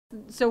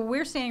So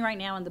we're standing right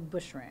now in the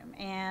Bush Room,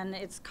 and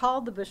it's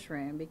called the Bush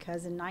Room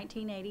because in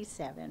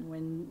 1987,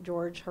 when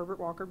George Herbert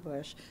Walker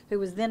Bush, who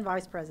was then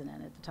vice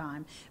president at the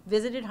time,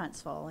 visited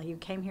Huntsville, he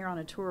came here on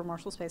a tour of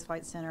Marshall Space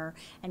Flight Center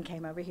and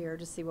came over here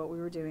to see what we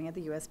were doing at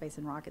the U.S. Space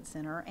and Rocket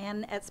Center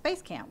and at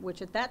Space Camp,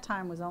 which at that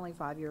time was only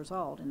 5 years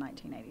old in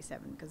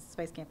 1987 because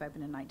Space Camp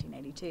opened in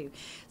 1982.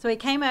 So he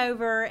came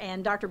over,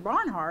 and Dr.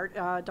 Barnhart,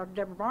 Dr.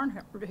 Deborah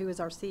Barnhart, who was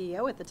our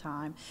CEO at the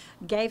time,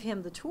 gave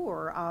him the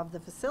tour of the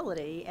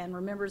facility and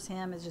remembers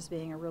him as just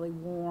being a really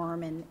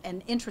warm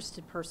and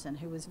interested person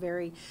who was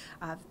very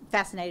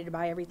fascinated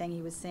by everything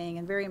he was seeing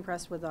and very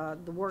impressed with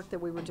the work that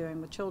we were doing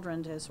with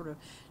children to sort of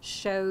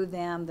show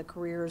them the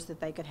careers that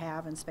they could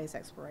have in space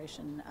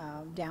exploration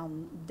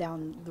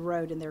down the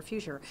road in their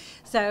future.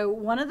 So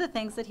one of the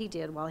things that he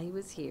did while he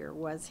was here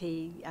was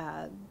he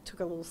took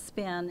a little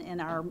spin in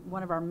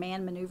one of our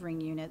manned maneuvering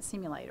unit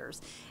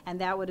simulators, and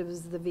that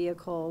was the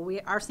vehicle.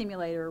 Our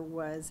simulator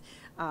was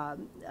a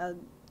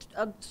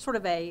sort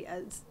of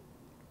a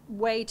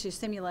way to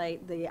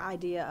simulate the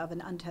idea of an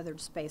untethered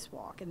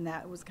spacewalk, and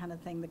that was kind of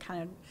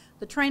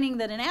the training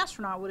that an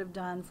astronaut would have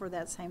done for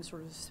that same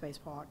sort of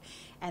spacewalk.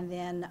 And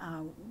then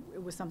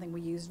it was something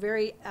we used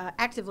very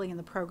actively in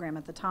the program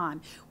at the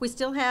time. We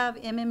still have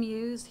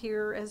MMUs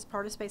here as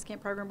part of Space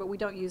Camp program, but we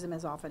don't use them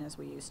as often as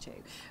we used to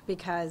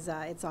because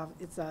it's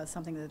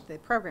something that the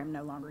program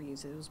no longer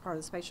uses. It was part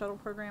of the Space Shuttle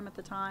program at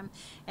the time,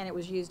 and it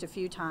was used a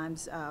few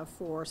times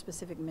for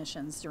specific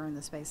missions during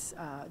the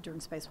during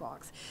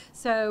spacewalks.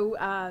 So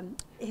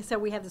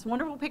we have this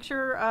wonderful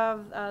picture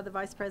of the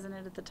vice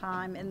president at the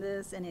time in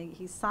this, and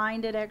he signed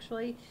it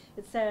actually.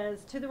 It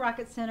says, "To the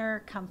Rocket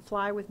Center, come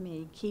fly with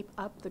me, keep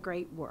up the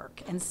great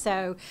work." And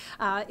so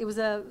it was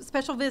a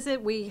special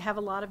visit. We have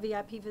a lot of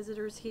VIP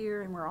visitors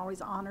here, and we're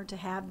always honored to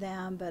have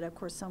them, but of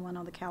course someone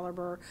on the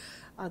caliber,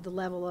 the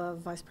level of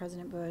Vice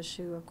President Bush,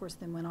 who of course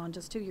then went on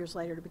just 2 years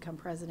later to become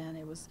president.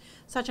 It was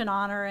such an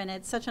honor, and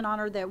it's such an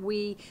honor that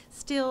we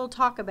still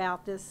talk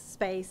about this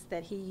space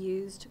that he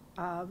used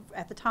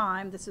at the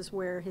time. This is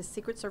where his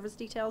Secret Service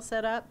detail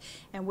set up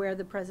and where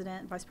the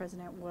vice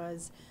president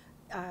was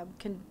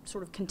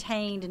sort of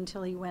contained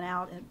until he went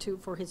out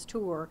for his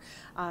tour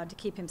to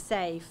keep him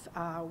safe,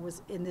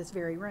 was in this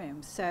very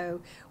room.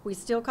 So we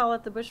still call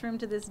it the Bush Room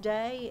to this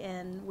day,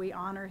 and we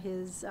honor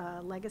his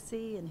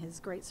legacy and his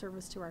great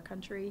service to our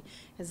country,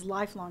 his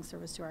lifelong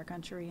service to our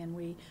country, and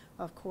we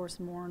of course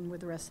mourn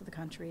with the rest of the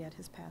country at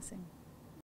his passing.